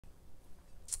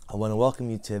I want to welcome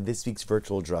you to this week's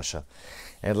virtual drasha.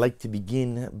 And I'd like to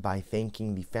begin by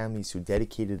thanking the families who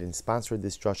dedicated and sponsored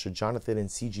this drasha, Jonathan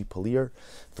and C.G. Polier,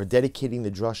 for dedicating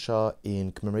the drasha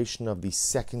in commemoration of the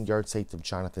second yahrzeit of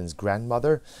Jonathan's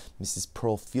grandmother, Mrs.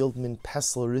 Pearl Fieldman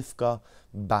Pesel Rivka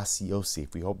Bas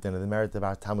Yosef. We hope that in the merit of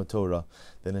our Talmud Torah,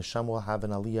 the Neshama will have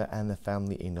an aliyah and the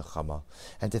family a nechama.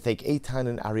 And to thank Eitan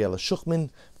and Ariella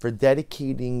Shuchman for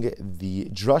dedicating the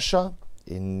drasha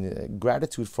in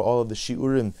gratitude for all of the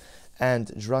shiurim and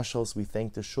drashos. We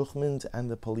thank the Shuchmans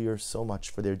and the Polier so much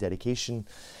for their dedication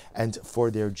and for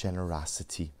their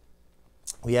generosity.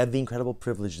 We had the incredible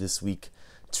privilege this week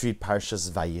to read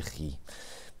Parshas Vayechi.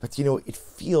 But it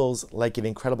feels like an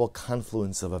incredible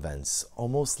confluence of events,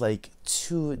 almost like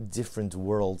two different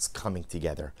worlds coming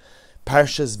together.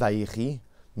 Parshas Vayechi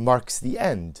marks the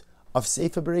end of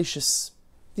Sefer Bereshis.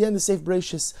 The end of Sefer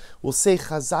Bereshis will say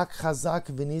Chazak, Chazak,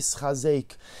 V'nis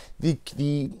Chazek.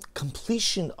 The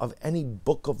completion of any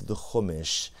book of the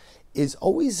Chumash is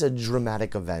always a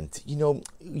dramatic event. You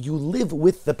live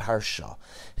with the Parsha.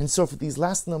 And so for these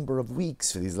last number of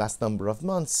weeks, for these last number of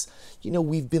months,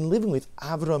 we've been living with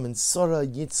Avram and Sarah,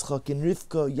 Yitzchak and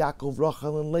Rivka, Yaakov,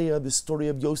 Rachel and Leah, the story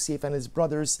of Yosef and his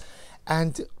brothers.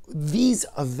 And these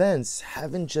events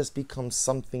haven't just become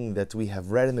something that we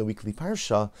have read in the weekly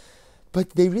Parsha,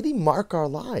 but they really mark our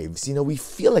lives. We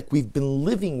feel like we've been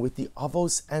living with the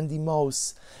Avos and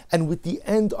Imos, and with the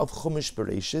end of Chumash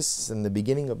Bereshis and the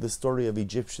beginning of the story of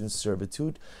Egyptian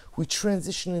servitude, we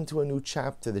transition into a new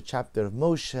chapter, the chapter of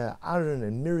Moshe, Aaron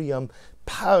and Miriam,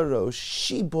 Paro,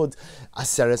 Shibud,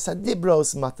 Aseret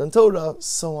Hadibros, Matan Torah,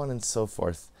 so on and so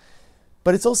forth.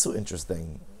 But it's also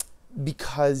interesting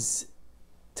because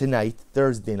tonight,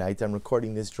 Thursday night, I'm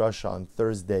recording this drasha on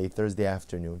Thursday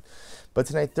afternoon. But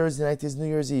tonight, Thursday night, is New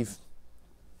Year's Eve.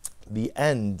 The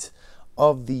end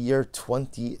of the year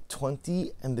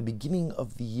 2020 and the beginning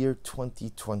of the year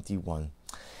 2021.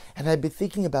 And I've been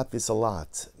thinking about this a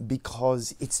lot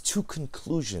because it's two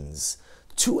conclusions,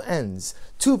 two ends,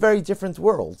 two very different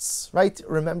worlds, right?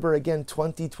 Remember again,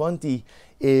 2020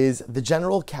 is the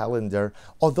general calendar,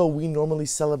 although we normally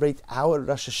celebrate our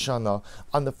Rosh Hashanah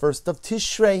on the 1st of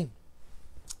Tishrei,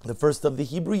 the first of the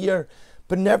Hebrew year.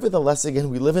 But nevertheless, again,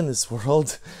 we live in this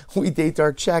world. We date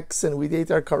our checks and we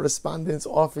date our correspondence,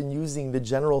 often using the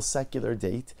general secular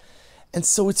date. And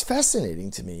so it's fascinating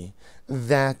to me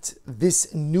that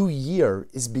this new year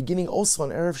is beginning also on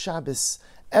Erev Shabbos.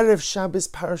 Erev Shabbos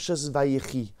Parshas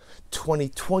Vayechi.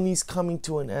 2020 is coming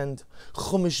to an end.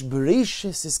 Chumash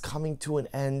Bereshis is coming to an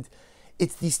end.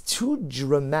 It's these two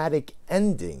dramatic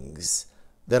endings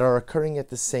that are occurring at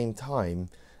the same time,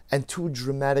 and two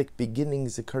dramatic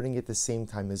beginnings occurring at the same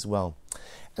time as well.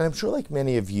 And I'm sure, like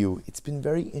many of you, it's been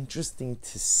very interesting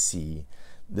to see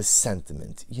the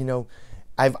sentiment.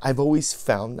 I've always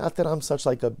found, not that I'm such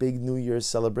like a big New Year's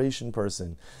celebration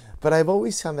person, but I've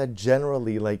always found that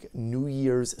generally, like New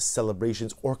Year's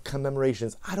celebrations or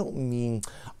commemorations, I don't mean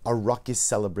a ruckus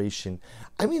celebration.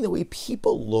 I mean the way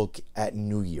people look at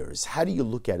New Year's. How do you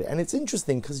look at it? And it's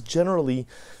interesting because generally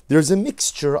there's a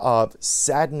mixture of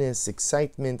sadness,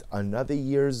 excitement, another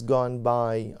year's gone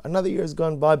by,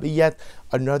 but yet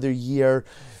another year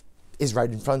is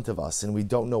right in front of us and we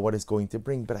don't know what it's going to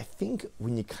bring. But I think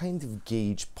when you kind of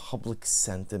gauge public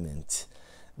sentiment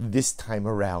this time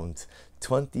around,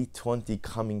 2020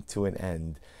 coming to an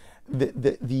end,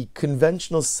 the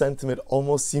conventional sentiment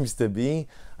almost seems to be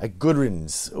a good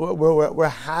riddance. We're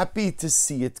happy to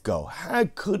see it go. I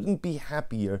couldn't be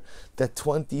happier that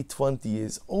 2020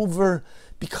 is over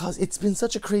because it's been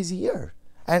such a crazy year.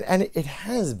 And it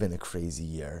has been a crazy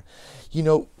year.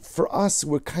 For us,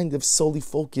 we're kind of solely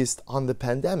focused on the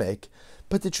pandemic,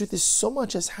 but the truth is so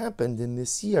much has happened in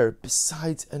this year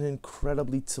besides an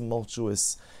incredibly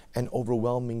tumultuous and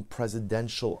overwhelming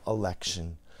presidential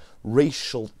election.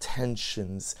 Racial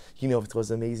tensions. It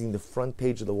was amazing. The front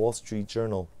page of the Wall Street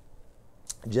Journal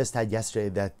just had yesterday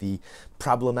that the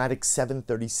problematic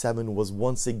 737 was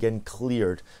once again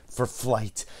cleared for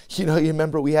flight. You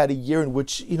remember we had a year in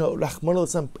which, Rahman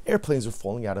al-Islam, airplanes were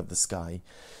falling out of the sky.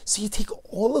 So you take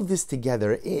all of this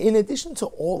together, in addition to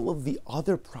all of the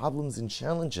other problems and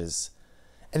challenges,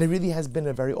 and it really has been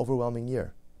a very overwhelming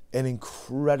year, an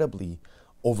incredibly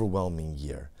overwhelming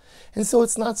year. And so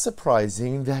it's not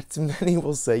surprising that many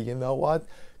will say, you know what?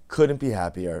 Couldn't be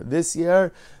happier. This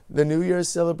year, the New Year's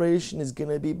celebration is going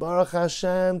to be Baruch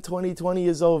Hashem, 2020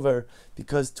 is over,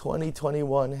 because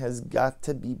 2021 has got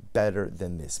to be better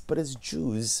than this. But as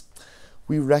Jews,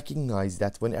 we recognize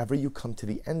that whenever you come to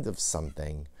the end of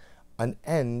something, an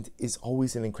end is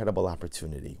always an incredible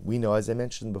opportunity. We know, as I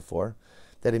mentioned before,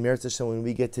 that in Meretz Hashem, when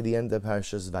we get to the end of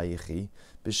Parashas Vayechi,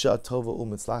 B'Shah Tova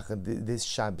U'Mitzlacha, this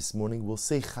Shabbos morning, we'll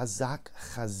say Chazak,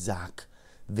 Chazak,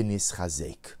 V'nis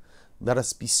Chazek. Let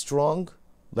us be strong,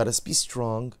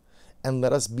 and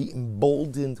let us be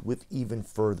emboldened with even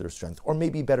further strength. Or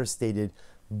maybe better stated,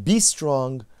 be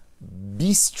strong,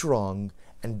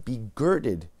 and be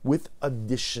girded with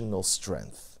additional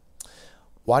strength.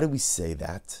 Why do we say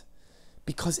that?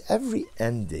 Because every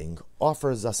ending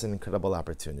offers us an incredible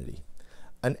opportunity.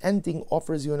 An ending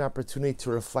offers you an opportunity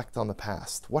to reflect on the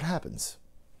past. What happens?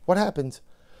 What happened?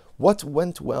 What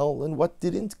went well and what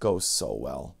didn't go so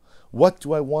well? What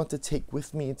do I want to take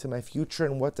with me into my future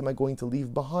and what am I going to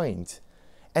leave behind?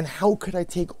 And how could I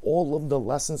take all of the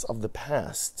lessons of the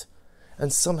past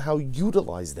and somehow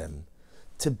utilize them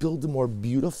to build a more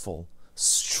beautiful,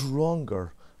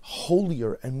 stronger,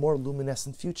 holier, and more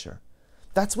luminescent future?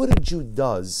 That's what a Jew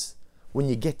does when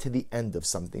you get to the end of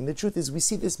something. The truth is, we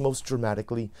see this most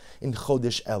dramatically in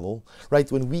Chodesh Elul,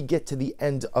 right? When we get to the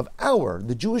end of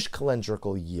the Jewish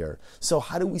calendrical year. So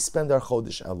how do we spend our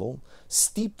Chodesh Elul?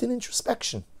 Steeped in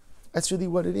introspection. That's really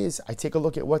what it is. I take a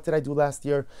look at what did I do last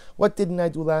year? What didn't I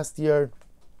do last year?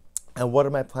 And what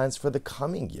are my plans for the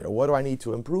coming year? What do I need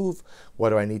to improve? What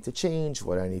do I need to change?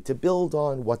 What do I need to build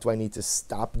on? What do I need to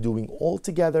stop doing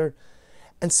altogether?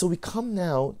 And so we come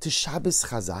now to Shabbos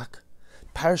Chazak,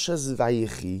 Parshas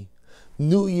Vayechi,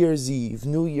 New Year's Eve,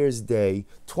 New Year's Day.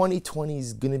 2020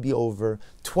 is going to be over.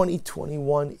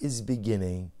 2021 is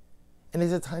beginning. And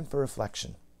it's a time for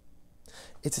reflection.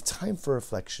 It's a time for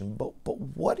reflection. But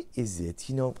what is it?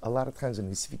 You know, a lot of times when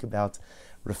we speak about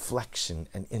reflection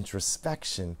and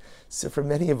introspection, so for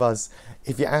many of us,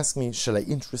 if you ask me, should I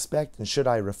introspect and should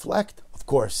I reflect? Of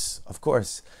course.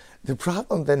 The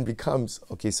problem then becomes,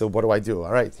 okay, so what do I do?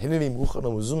 All right,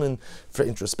 for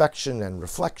introspection and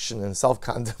reflection and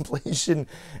self-contemplation,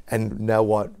 and now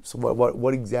what? So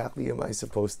what exactly am I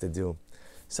supposed to do?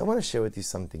 So I want to share with you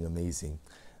something amazing.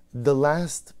 The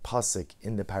last pasuk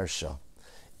in the parsha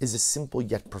is a simple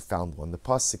yet profound one. The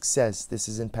pasuk says, this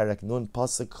is in Perek Nun,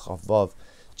 pasuk Chavav,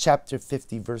 chapter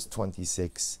 50, verse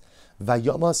 26.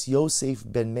 Vayomas Yosef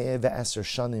ben Me'eh ve'eser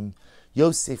shanim.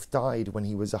 Yosef died when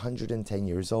he was 110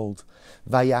 years old.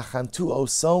 Vayachantu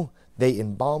oso, they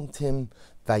embalmed him.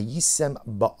 Vayisem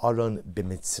ba'aron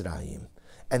b'mitzrayim.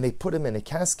 And they put him in a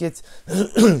casket,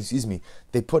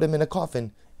 they put him in a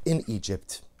coffin in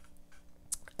Egypt.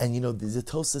 And you know, there's a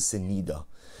Tosas in Nida.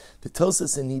 The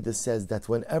Tosas in Nida says that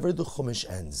whenever the Chumash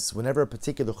ends, whenever a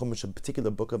particular Chumash, a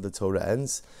particular book of the Torah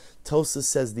ends, Tosas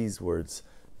says these words,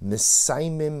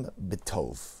 Mesaimim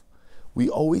b'tov. We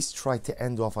always try to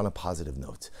end off on a positive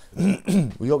note.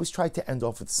 We always try to end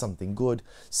off with something good,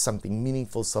 something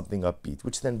meaningful, something upbeat,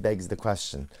 which then begs the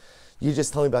question. You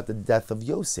just told me about the death of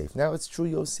Yosef. Now it's true,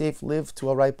 Yosef lived to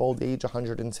a ripe old age,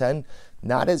 110,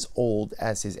 not as old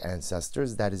as his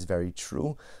ancestors, that is very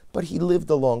true, but he lived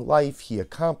a long life, he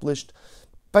accomplished,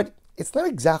 but it's not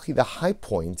exactly the high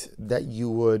point that you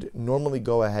would normally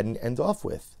go ahead and end off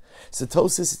with. So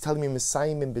Tosas is telling me,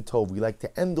 Mesayim B'tov, we like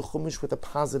to end the Chumash with a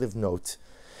positive note.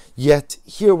 Yet,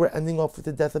 here we're ending off with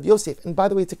the death of Yosef. And by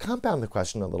the way, to compound the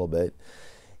question a little bit,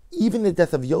 even the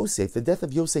death of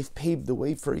Yosef paved the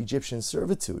way for Egyptian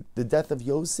servitude. The death of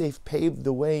Yosef paved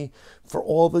the way for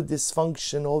all the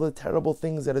dysfunction, all the terrible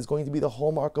things that is going to be the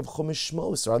hallmark of Chumash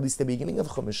Shmos, or at least the beginning of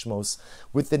Chumash Shmos,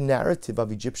 with the narrative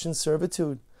of Egyptian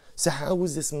servitude. So how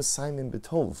is this Mesayim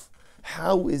B'tov?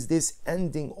 How is this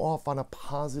ending off on a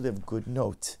positive, good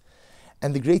note?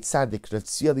 And the great tzaddik, Rav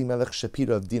Tzvi Elimelech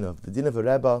Shapira of Dinov, the Dinov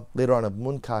Rebbe, later on of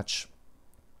Munkach,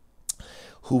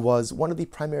 who was one of the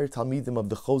primary Talmidim of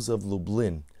the Chozeh of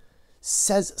Lublin,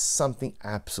 says something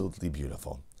absolutely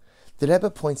beautiful. The Rebbe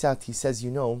points out, he says,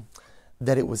 you know,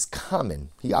 that it was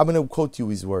common. I'm going to quote you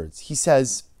his words. He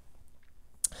says,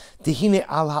 Tehine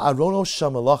al ha'arono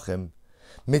shamalachim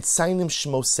mitzaynim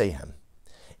shmosehem.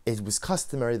 It was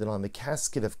customary that on the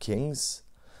casket of kings,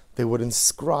 they would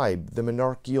inscribe the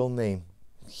monarchical name.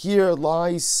 Here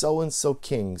lies so-and-so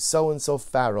king, so-and-so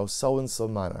pharaoh, so-and-so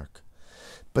monarch.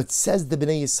 But says the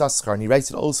Bnei Yissaschar, and he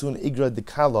writes it also in Igra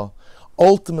Dekala,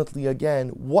 ultimately again,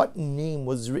 what name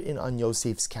was written on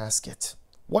Yosef's casket?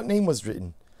 What name was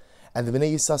written? And the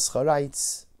Bnei Yissaschar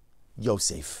writes,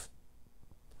 Yosef.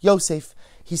 Yosef.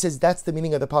 He says that's the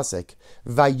meaning of the pasuk.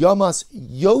 Vayomas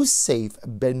Yosef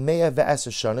ben Me'eh ve'eser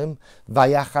shanim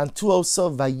vayachantu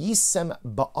oso vayisem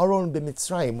ba'aron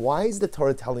b'mitzrayim. Why is the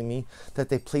Torah telling me that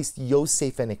they placed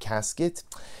Yosef in a casket?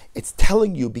 It's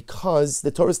telling you because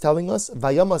the Torah is telling us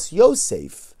Vayomas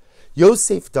Yosef.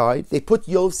 Yosef died. They put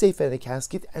Yosef in a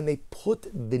casket and they put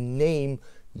the name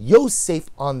Yosef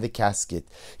on the casket.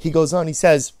 He goes on. He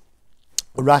says,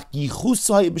 Rak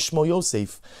yichusai b'shmo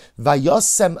Yosef,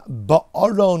 vayasem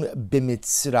ba'aron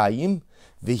b'mitzrayim,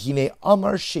 v'hine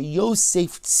amar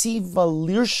sheyosef tziva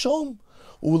lirshom,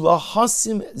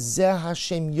 ulahasim zeh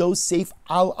Hashem Yosef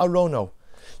al arono.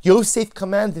 Yosef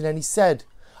commanded and he said,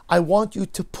 I want you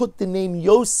to put the name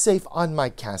Yosef on my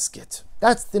casket.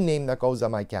 That's the name that goes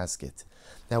on my casket.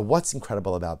 Now what's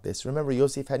incredible about this? Remember,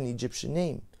 Yosef had an Egyptian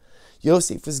name.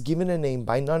 Yosef was given a name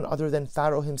by none other than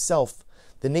Pharaoh himself.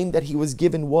 The name that he was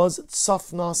given was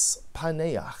Tzafnas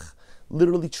Paneach,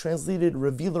 literally translated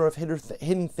revealer of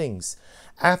hidden things.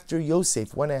 After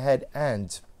Yosef went ahead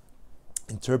and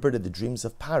interpreted the dreams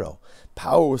of Pharaoh,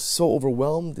 Pharaoh was so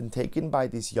overwhelmed and taken by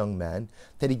this young man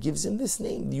that he gives him this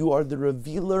name. You are the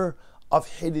revealer of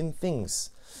hidden things.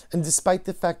 And despite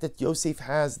the fact that Yosef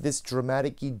has this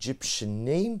dramatic Egyptian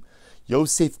name,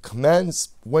 Yosef commands,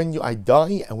 when I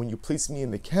die and when you place me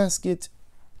in the casket,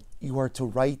 you are to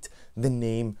write the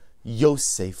name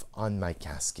Yosef on my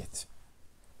casket.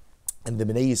 And the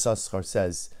Bnei Yissaschar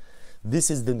says,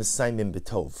 this is the Mesayim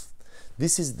B'tov.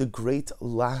 This is the great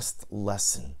last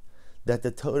lesson that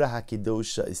the Torah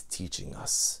HaKedosha is teaching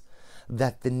us.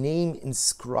 That the name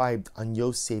inscribed on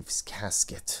Yosef's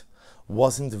casket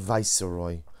wasn't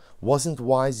Viceroy, wasn't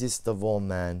wisest of all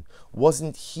man,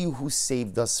 wasn't he who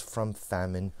saved us from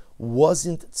famine,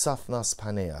 wasn't Tzafnas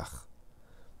Paneach,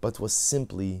 but was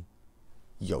simply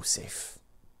Yosef.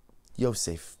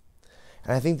 Yosef.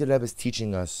 And I think the Rebbe is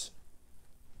teaching us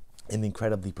an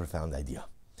incredibly profound idea.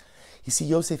 You see,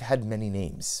 Yosef had many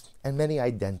names and many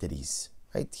identities,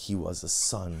 right? He was a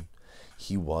son,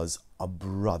 he was a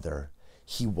brother,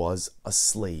 he was a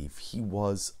slave, he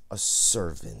was a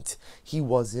servant, he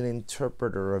was an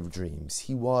interpreter of dreams,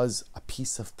 he was a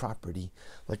piece of property,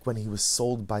 like when he was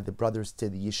sold by the brothers to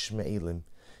the Ishmaelim.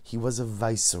 He was a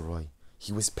viceroy,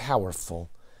 he was powerful,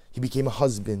 he became a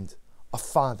husband, a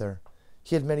father.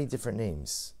 He had many different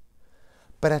names.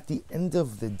 But at the end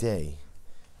of the day,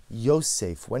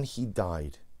 Yosef, when he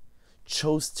died,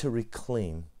 chose to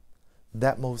reclaim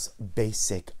that most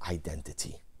basic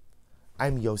identity.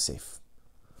 I'm Yosef.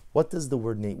 What does the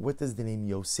name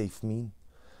Yosef mean?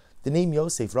 The name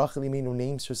Yosef, Rachel Imenu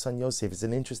names her son Yosef. It's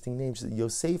an interesting name. She said,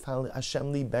 Yosef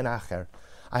Hashem li ben acher.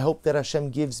 I hope that Hashem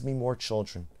gives me more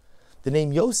children. The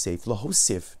name Yosef,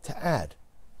 lahosif, to add.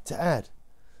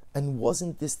 And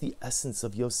wasn't this the essence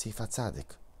of Yosef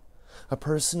HaTzadik? A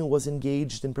person who was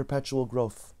engaged in perpetual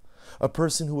growth. A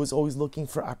person who was always looking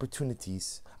for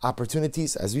opportunities.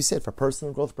 Opportunities, as we said, for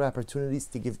personal growth, but opportunities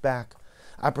to give back.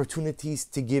 Opportunities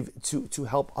to give, to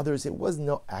help others. It was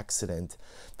no accident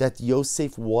that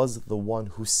Yosef was the one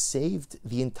who saved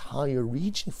the entire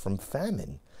region from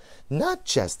famine. Not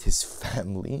just his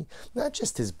family, not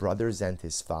just his brothers and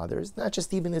his fathers, not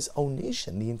just even his own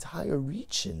nation, the entire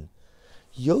region.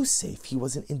 Yosef, he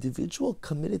was an individual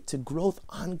committed to growth,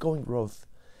 ongoing growth.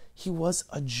 He was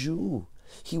a Jew.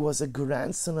 He was a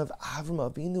grandson of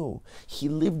Avram Avinu. He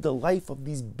lived a life of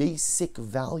these basic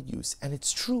values. And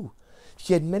it's true.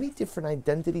 He had many different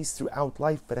identities throughout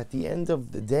life, but at the end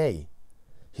of the day,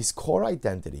 his core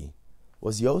identity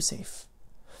was Yosef.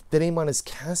 The name on his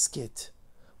casket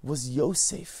was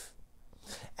Yosef.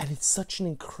 And it's such an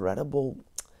incredible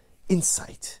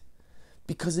insight,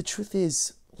 because the truth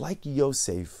is, like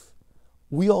Yosef,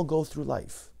 we all go through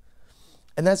life.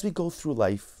 And as we go through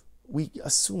life, we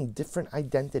assume different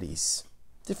identities,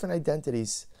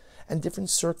 and different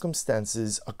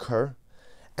circumstances occur,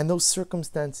 and those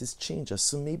circumstances change us.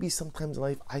 So maybe sometimes in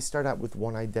life, I start out with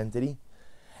one identity,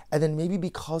 and then maybe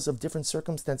because of different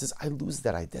circumstances, I lose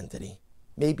that identity.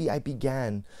 Maybe I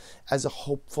began as a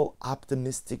hopeful,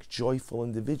 optimistic, joyful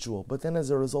individual, but then as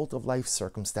a result of life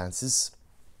circumstances,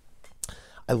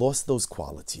 I lost those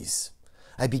qualities.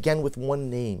 I began with one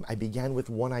name, I began with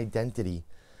one identity,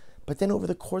 but then over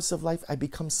the course of life, I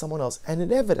become someone else. And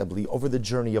inevitably, over the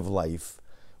journey of life,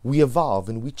 we evolve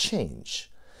and we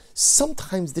change.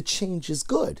 Sometimes the change is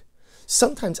good.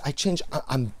 Sometimes I change,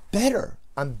 I'm better.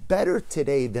 I'm better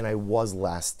today than I was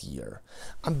last year.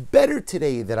 I'm better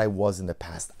today than I was in the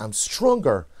past. I'm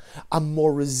stronger. I'm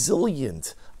more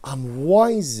resilient. I'm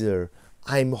wiser.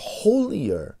 I'm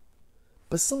holier.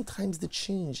 But sometimes the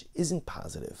change isn't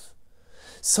positive.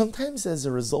 Sometimes as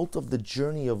a result of the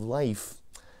journey of life,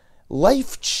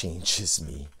 life changes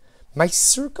me. My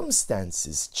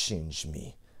circumstances change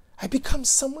me. I become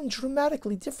someone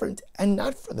dramatically different, and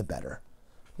not for the better.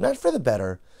 Not for the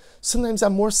better. Sometimes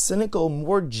I'm more cynical,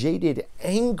 more jaded,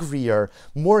 angrier,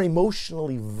 more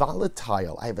emotionally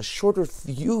volatile. I have a shorter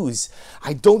fuse.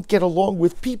 I don't get along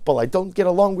with people. I don't get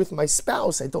along with my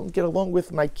spouse. I don't get along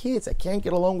with my kids. I can't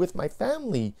get along with my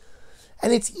family.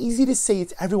 And it's easy to say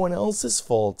it's everyone else's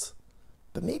fault.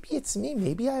 But maybe it's me.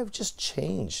 Maybe I've just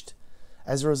changed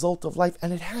as a result of life.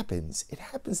 And it happens. It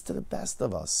happens to the best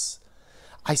of us.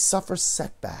 I suffer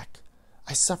setback.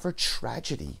 I suffer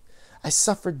tragedy. I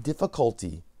suffer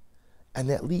difficulty. And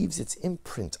that leaves its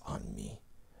imprint on me.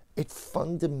 It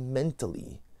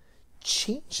fundamentally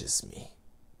changes me.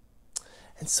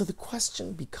 And so the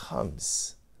question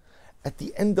becomes, at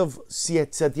the end of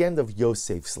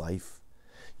Yosef's life,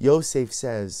 Yosef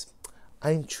says,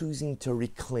 I'm choosing to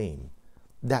reclaim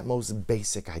that most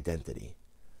basic identity.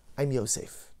 I'm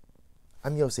Yosef.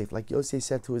 I'm Yosef. Like Yosef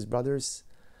said to his brothers,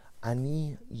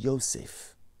 Ani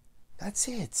Yosef. That's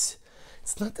it.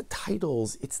 It's not the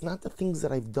titles. It's not the things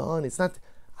that I've done.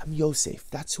 I'm Yosef.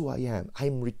 That's who I am.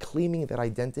 I'm reclaiming that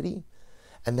identity.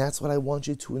 And that's what I want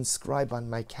you to inscribe on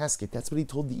my casket. That's what he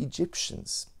told the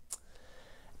Egyptians.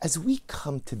 As we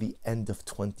come to the end of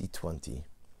 2020,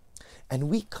 and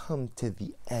we come to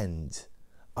the end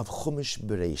of Chumash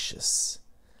Bereshis,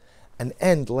 an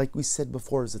end, like we said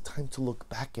before, is a time to look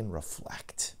back and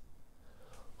reflect.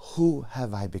 Who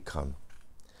have I become?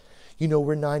 You know,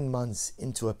 we're 9 months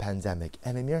into a pandemic,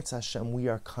 and in Eretz Hashem, we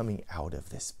are coming out of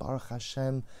this. Baruch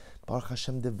Hashem,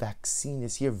 the vaccine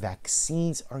is here.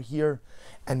 Vaccines are here,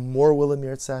 and more will in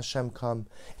Eretz Hashem come.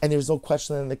 And there's no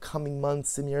question that in the coming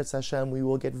months in Eretz Hashem, we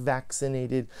will get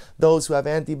vaccinated. Those who have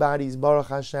antibodies, Baruch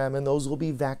Hashem, and those will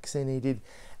be vaccinated.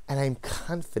 And I'm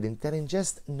confident that in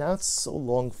just not so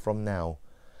long from now,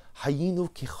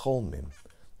 Hayinu Kicholmim,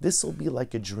 this will be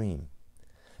like a dream.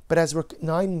 But as we're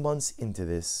 9 months into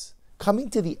this, coming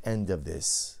to the end of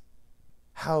this,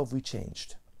 how have we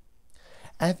changed?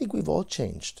 And I think we've all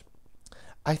changed.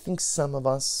 I think some of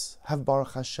us have,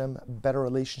 Baruch Hashem, better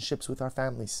relationships with our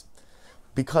families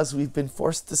because we've been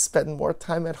forced to spend more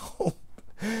time at home.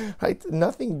 Right?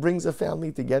 Nothing brings a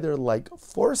family together like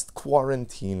forced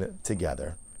quarantine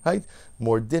together. Right?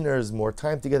 More dinners, more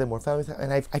time together, more family time.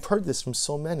 And I've heard this from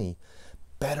so many.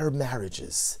 Better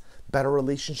marriages, better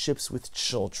relationships with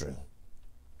children,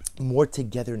 more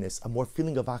togetherness, a more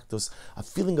feeling of actos, a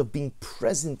feeling of being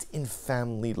present in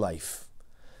family life.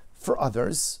 For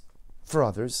others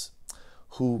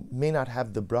who may not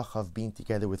have the bracha of being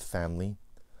together with family,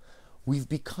 we've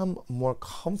become more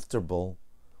comfortable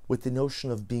with the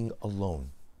notion of being alone.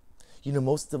 You know,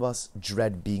 most of us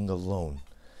dread being alone.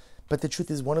 But the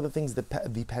truth is, one of the things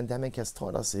that the pandemic has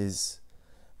taught us is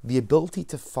the ability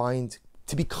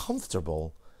to be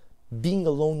comfortable being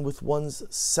alone with one's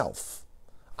self.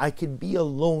 I can be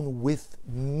alone with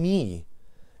me,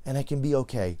 and I can be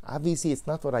okay. Obviously, it's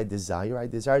not what I desire. I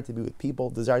desire to be with people,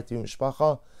 desire to be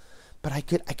mishpacha, but I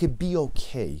could be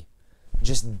okay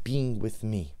just being with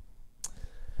me.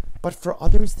 But for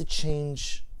others, the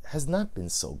change has not been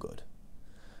so good.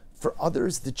 For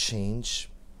others, the change,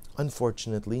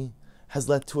 unfortunately, has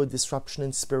led to a disruption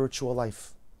in spiritual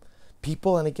life.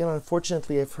 People, and again,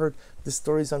 unfortunately, I've heard the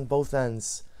stories on both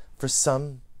ends. For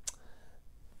some,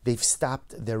 they've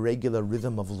stopped their regular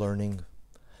rhythm of learning,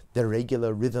 their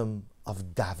regular rhythm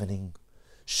of davening.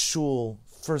 Shul,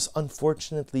 first,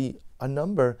 unfortunately, a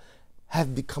number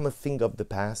have become a thing of the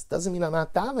past. Doesn't mean I'm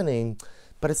not davening,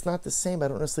 but it's not the same. I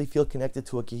don't necessarily feel connected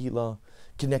to a kehillah,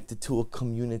 connected to a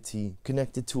community,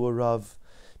 connected to a rav.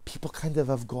 People kind of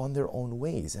have gone their own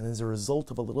ways. And as a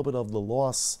result of a little bit of the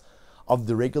loss of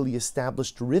the regularly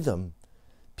established rhythm,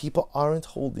 people aren't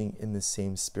holding in the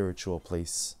same spiritual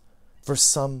place. For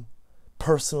some,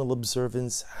 personal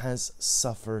observance has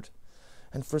suffered.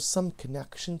 And for some,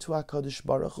 connection to HaKadosh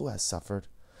Baruch Hu has suffered.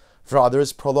 For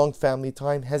others, prolonged family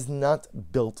time has not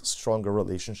built stronger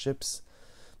relationships,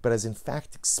 but has in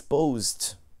fact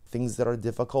exposed things that are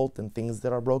difficult and things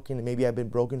that are broken. And maybe I've been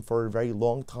broken for a very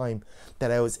long time that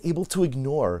I was able to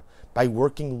ignore by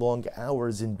working long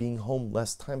hours and being home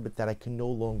less time, but that I can no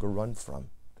longer run from.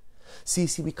 See,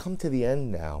 we come to the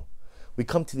end now. We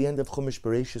come to the end of Chumash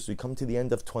Bereshis. We come to the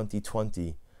end of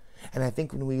 2020. And I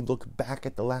think when we look back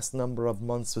at the last number of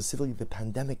months, specifically the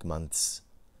pandemic months,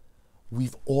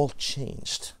 we've all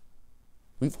changed.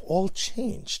 We've all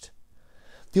changed.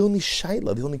 The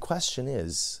only question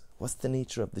is, what's the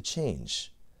nature of the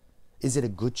change? Is it a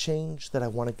good change that I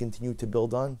want to continue to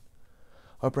build on?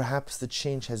 Or perhaps the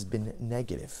change has been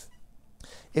negative?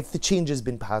 If the change has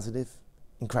been positive,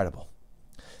 incredible.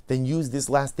 Then use this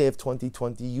last day of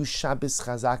 2020, use Shabbos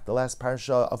Chazak, the last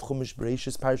parsha of Chumash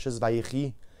Bereshis, Parshas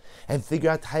Vayechi, and figure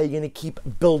out how you're going to keep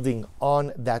building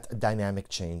on that dynamic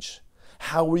change.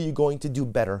 How are you going to do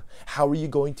better? How are you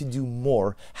going to do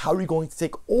more? How are you going to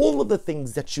take all of the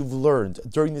things that you've learned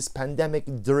during this pandemic,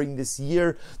 during this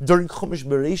year, during Chumash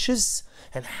Bereshis,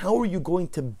 and how are you going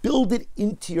to build it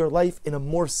into your life in a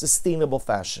more sustainable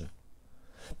fashion?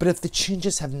 But if the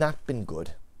changes have not been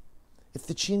good, if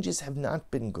the changes have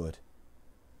not been good,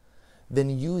 then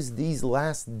use these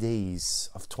last days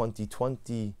of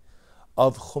 2020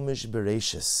 of Chumash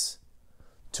Bereshis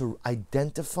to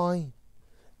identify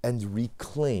and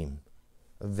reclaim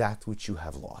that which you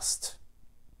have lost.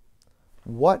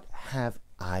 What have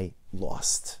I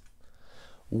lost?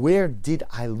 Where did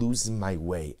I lose my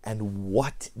way, and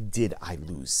what did I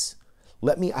lose?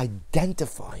 Let me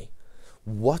identify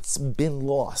what's been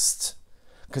lost,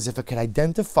 because if I could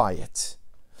identify it,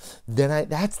 then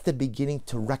that's the beginning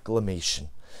to reclamation.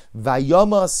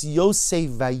 Vayamas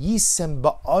Yosef vayisem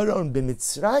ba'aron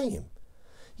b'Mitzrayim.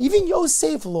 Even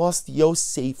Yosef lost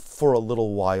Yosef for a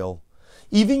little while.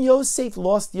 Even Yosef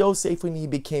lost Yosef when he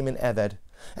became an Eved.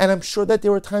 And I'm sure that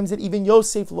there were times that even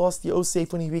Yosef lost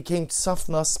Yosef when he became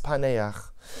Tzafnas Paneach.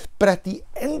 But at the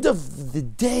end of the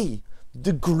day,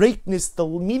 the greatness, the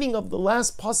meaning of the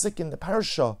last pasuk in the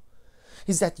parasha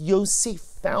is that Yosef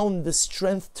found the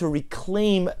strength to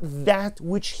reclaim that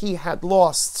which he had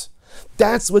lost.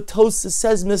 That's what Tosa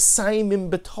says, Mesayim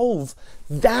Betov.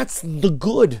 That's the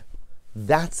good.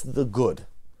 That's the good.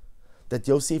 That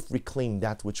Yosef reclaimed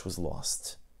that which was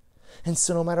lost. And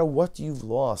so no matter what you've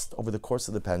lost over the course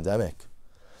of the pandemic,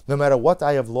 no matter what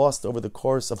I have lost over the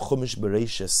course of Chumash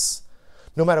Bereshis,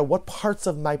 no matter what parts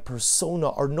of my persona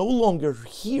are no longer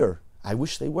here, I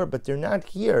wish they were, but they're not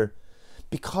here,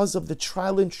 because of the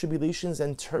trial and tribulations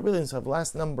and turbulence of the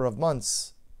last number of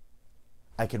months,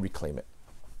 I can reclaim it.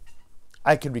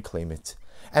 I can reclaim it.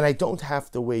 And I don't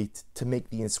have to wait to make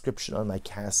the inscription on my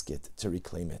casket to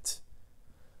reclaim it.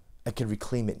 I can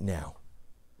reclaim it now.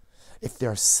 If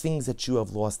there are things that you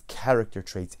have lost, character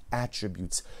traits,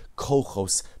 attributes,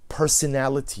 kochos,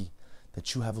 personality,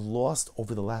 that you have lost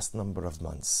over the last number of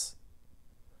months,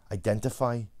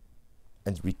 identify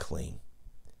and reclaim.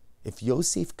 If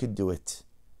Yosef could do it,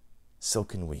 so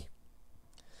can we.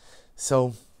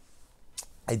 So,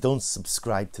 I don't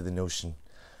subscribe to the notion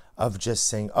of just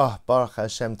saying, Baruch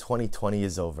Hashem, 2020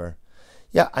 is over.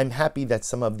 Yeah, I'm happy that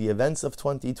some of the events of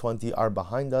 2020 are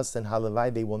behind us, and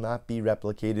halavai, they will not be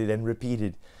replicated and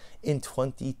repeated in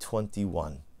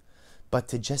 2021. But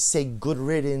to just say good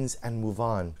riddance and move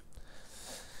on,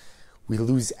 we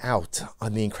lose out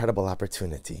on the incredible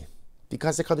opportunity.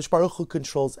 Because the Kadosh Baruch Hu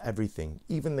controls everything,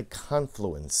 even the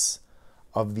confluence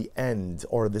of the end,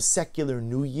 or the secular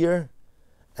New Year,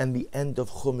 and the end of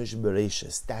Chumash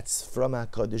Bereshis. That's from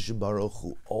HaKadosh Baruch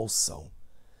Hu also.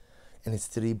 And it's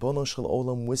the Ribono Shel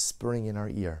Olam whispering in our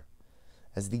ear,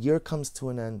 as the year comes to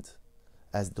an end,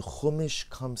 as the Chumash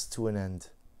comes to an end,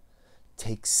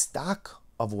 take stock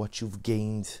of what you've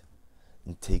gained,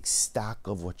 and take stock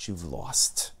of what you've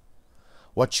lost.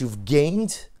 What you've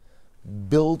gained,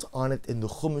 build on it in the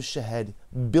Chumash ahead,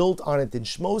 build on it in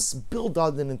Shmos, build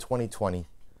on it in 2020.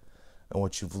 And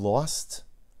what you've lost,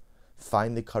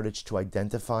 find the courage to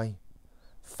identify,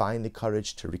 find the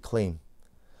courage to reclaim,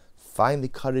 find the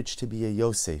courage to be a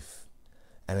Yosef.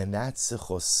 And in that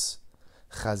sichos,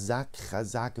 chazak,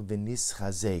 chazak, v'nis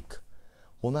chazek,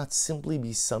 will not simply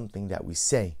be something that we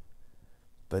say,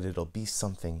 but it'll be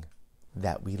something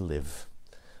that we live.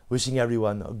 Wishing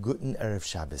everyone a good Erev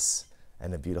Shabbos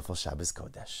and a beautiful Shabbos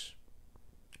Kodesh.